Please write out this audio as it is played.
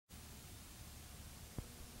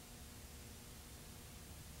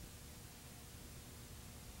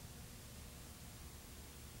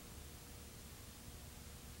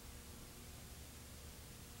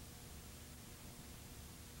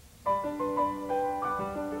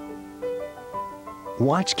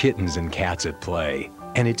Watch kittens and cats at play,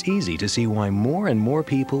 and it's easy to see why more and more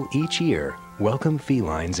people each year welcome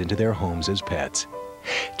felines into their homes as pets.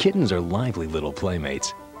 Kittens are lively little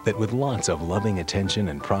playmates that, with lots of loving attention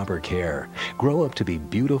and proper care, grow up to be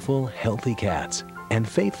beautiful, healthy cats and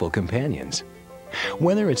faithful companions.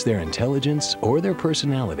 Whether it's their intelligence or their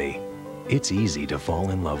personality, it's easy to fall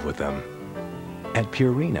in love with them. At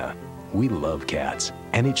Purina, we love cats,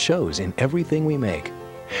 and it shows in everything we make.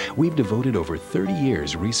 We've devoted over 30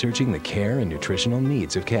 years researching the care and nutritional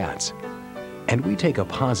needs of cats. And we take a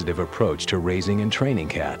positive approach to raising and training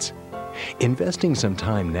cats. Investing some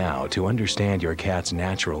time now to understand your cat's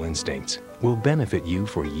natural instincts will benefit you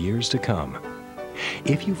for years to come.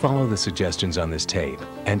 If you follow the suggestions on this tape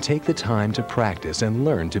and take the time to practice and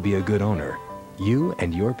learn to be a good owner, you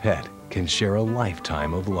and your pet can share a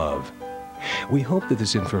lifetime of love. We hope that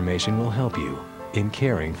this information will help you in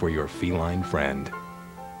caring for your feline friend.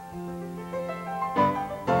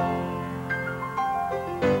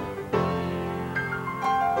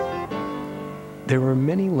 There are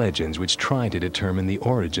many legends which try to determine the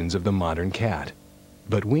origins of the modern cat,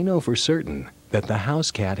 but we know for certain that the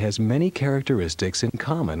house cat has many characteristics in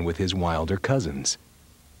common with his wilder cousins.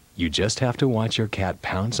 You just have to watch your cat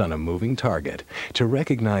pounce on a moving target to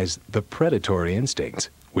recognize the predatory instincts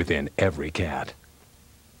within every cat.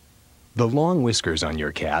 The long whiskers on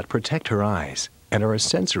your cat protect her eyes and are a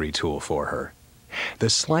sensory tool for her. The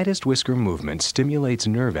slightest whisker movement stimulates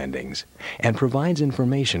nerve endings and provides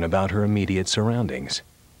information about her immediate surroundings.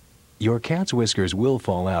 Your cat's whiskers will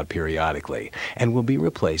fall out periodically and will be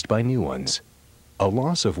replaced by new ones. A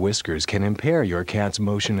loss of whiskers can impair your cat's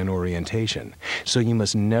motion and orientation, so you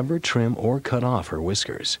must never trim or cut off her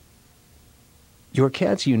whiskers. Your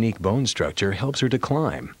cat's unique bone structure helps her to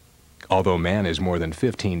climb. Although man is more than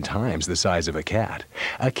 15 times the size of a cat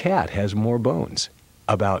has more bones,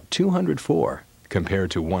 about 204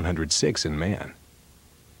 compared to 106 in man.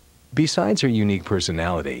 Besides her unique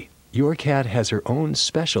personality, your cat has her own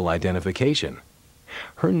special identification.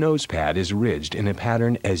 Her nose pad is ridged in a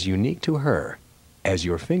pattern as unique to her as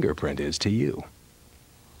your fingerprint is to you.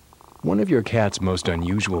 One of your cat's most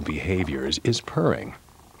unusual behaviors is purring.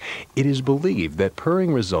 It is believed that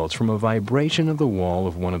purring results from a vibration of the wall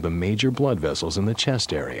of one of the major blood vessels in the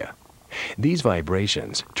chest area. These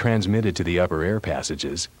vibrations, transmitted to the upper air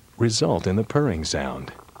passages, result in the purring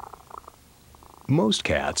sound. Most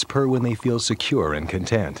cats purr when they feel secure and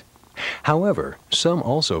content. However, some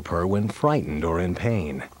also purr when frightened or in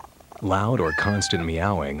pain. Loud or constant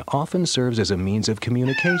meowing often serves as a means of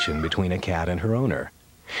communication between a cat and her owner.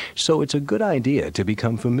 So it's a good idea to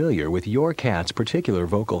become familiar with your cat's particular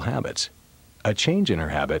vocal habits. A change in her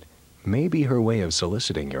habit may be her way of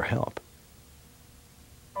soliciting your help.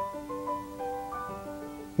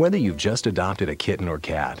 Whether you've just adopted a kitten or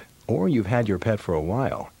cat, or you've had your pet for a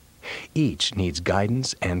while, each needs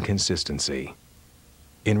guidance and consistency.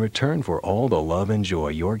 In return for all the love and joy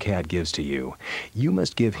your cat gives to you, you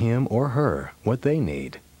must give him or her what they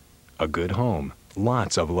need: a good home,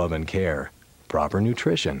 lots of love and care, proper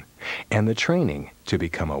nutrition, and the training to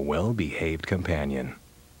become a well-behaved companion.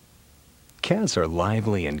 Cats are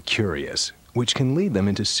lively and curious, which can lead them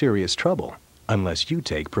into serious trouble unless you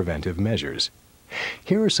take preventive measures.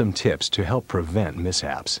 Here are some tips to help prevent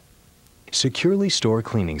mishaps. Securely store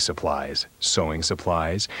cleaning supplies, sewing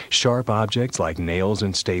supplies, sharp objects like nails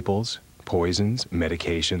and staples, poisons,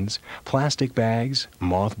 medications, plastic bags,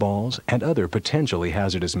 mothballs, and other potentially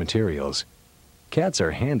hazardous materials. Cats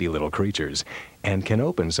are handy little creatures and can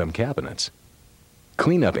open some cabinets.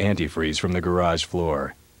 Clean up antifreeze from the garage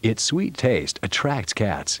floor. Its sweet taste attracts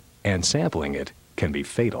cats, and sampling it can be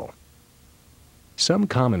fatal. Some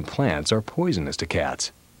common plants are poisonous to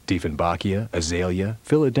cats. Dieffenbachia, azalea,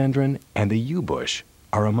 philodendron, and the yew bush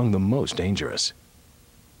are among the most dangerous.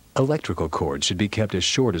 Electrical cords should be kept as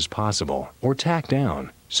short as possible or tacked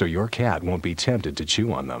down so your cat won't be tempted to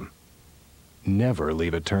chew on them. Never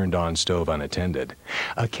leave a turned-on stove unattended.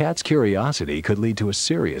 A cat's curiosity could lead to a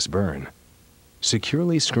serious burn.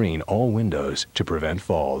 Securely screen all windows to prevent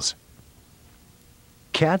falls.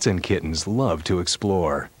 Cats and kittens love to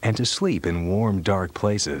explore and to sleep in warm, dark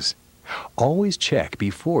places. Always check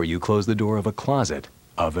before you close the door of a closet,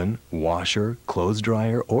 oven, washer, clothes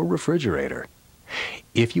dryer, or refrigerator.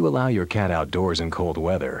 If you allow your cat outdoors in cold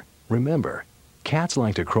weather, remember, cats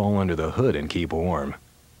like to crawl under the hood and keep warm.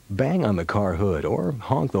 Bang on the car hood or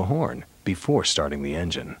honk the horn before starting the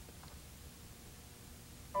engine.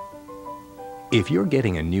 If you're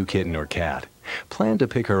getting a new kitten or cat, plan to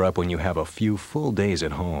pick her up when you have a few full days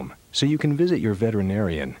at home so you can visit your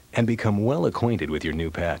veterinarian and become well acquainted with your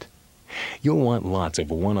new pet. You'll want lots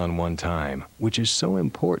of one-on-one time, which is so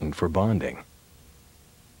important for bonding.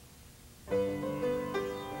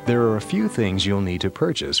 There are a few things you'll need to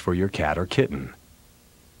purchase for your cat or kitten.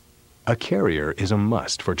 A carrier is a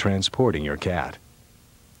must for transporting your cat.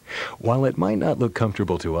 While it might not look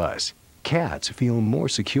comfortable to us, cats feel more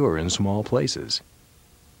secure in small places.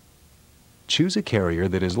 Choose a carrier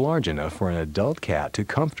that is large enough for an adult cat to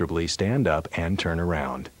comfortably stand up and turn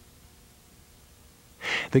around.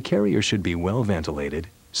 The carrier should be well ventilated,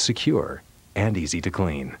 secure, and easy to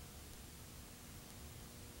clean.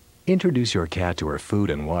 Introduce your cat to her food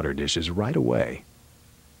and water dishes right away.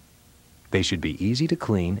 They should be easy to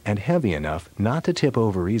clean and heavy enough not to tip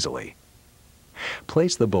over easily.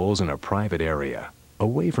 Place the bowls in a private area,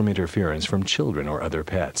 away from interference from children or other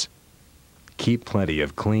pets. Keep plenty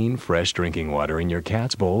of clean, fresh drinking water in your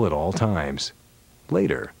cat's bowl at all times.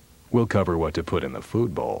 Later, we'll cover what to put in the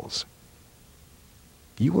food bowls.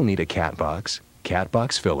 You will need a cat box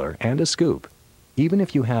filler, and a scoop, even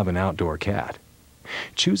if you have an outdoor cat.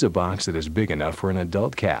 Choose a box that is big enough for an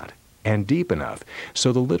adult cat and deep enough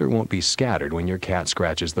so the litter won't be scattered when your cat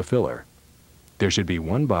scratches the filler. There should be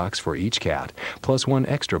one box for each cat, plus one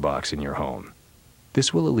extra box in your home.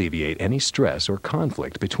 This will alleviate any stress or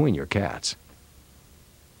conflict between your cats.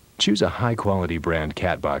 Choose a high-quality brand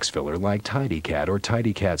cat box filler like Tidy Cat or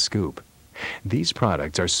Tidy Cat Scoop. These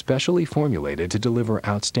products are specially formulated to deliver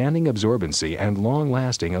outstanding absorbency and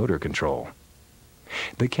long-lasting odor control.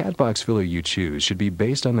 The cat box filler you choose should be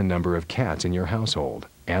based on the number of cats in your household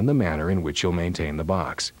and the manner in which you'll maintain the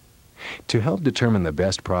box. To help determine the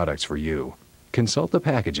best products for you, consult the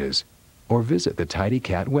packages or visit the Tidy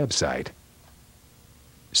Cat website.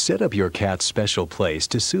 Set up your cat's special place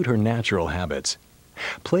to suit her natural habits.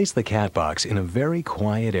 Place the cat box in a very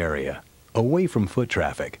quiet area, away from foot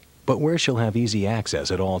traffic, but where she'll have easy access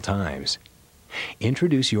at all times.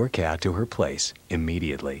 Introduce your cat to her place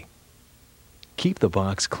immediately. Keep the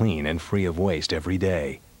box clean and free of waste every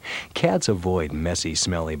day. Cats avoid messy,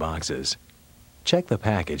 smelly boxes. Check the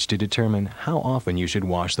package to determine how often you should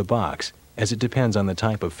wash the box, as it depends on the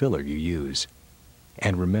type of filler you use.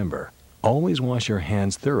 And remember, always wash your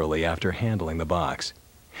hands thoroughly after handling the box.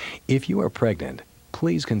 If you are pregnant,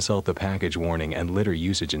 please consult the package warning and litter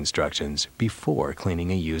usage instructions before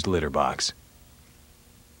cleaning a used litter box.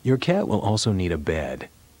 Your cat will also need a bed.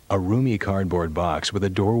 A roomy cardboard box with a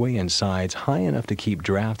doorway and sides high enough to keep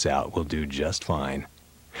drafts out will do just fine.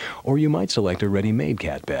 Or you might select a ready-made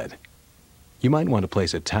cat bed. You might want to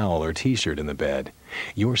place a towel or t-shirt in the bed.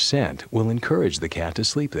 Your scent will encourage the cat to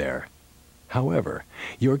sleep there. However,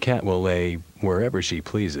 your cat will lay wherever she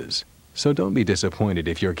pleases, so don't be disappointed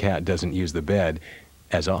if your cat doesn't use the bed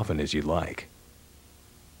as often as you'd like.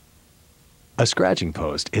 A scratching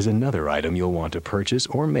post is another item you'll want to purchase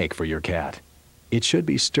or make for your cat. It should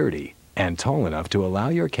be sturdy and tall enough to allow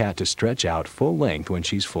your cat to stretch out full length when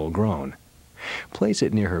she's full grown. Place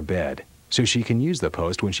it near her bed so she can use the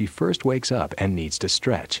post when she first wakes up and needs to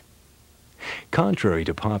stretch. Contrary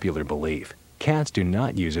to popular belief, cats do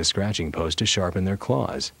not use a scratching post to sharpen their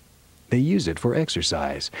claws. They use it for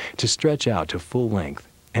exercise, to stretch out to full length,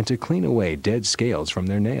 and to clean away dead scales from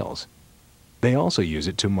their nails. They also use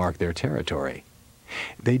it to mark their territory.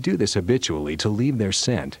 They do this habitually to leave their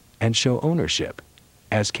scent and show ownership,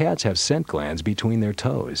 as cats have scent glands between their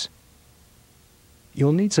toes.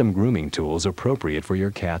 You'll need some grooming tools appropriate for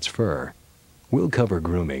your cat's fur. We'll cover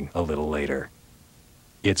grooming a little later.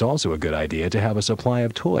 It's also a good idea to have a supply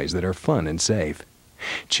of toys that are fun and safe.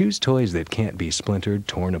 Choose toys that can't be splintered,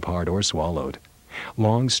 torn apart, or swallowed.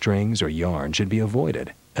 Long strings or yarn should be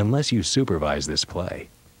avoided unless you supervise this play.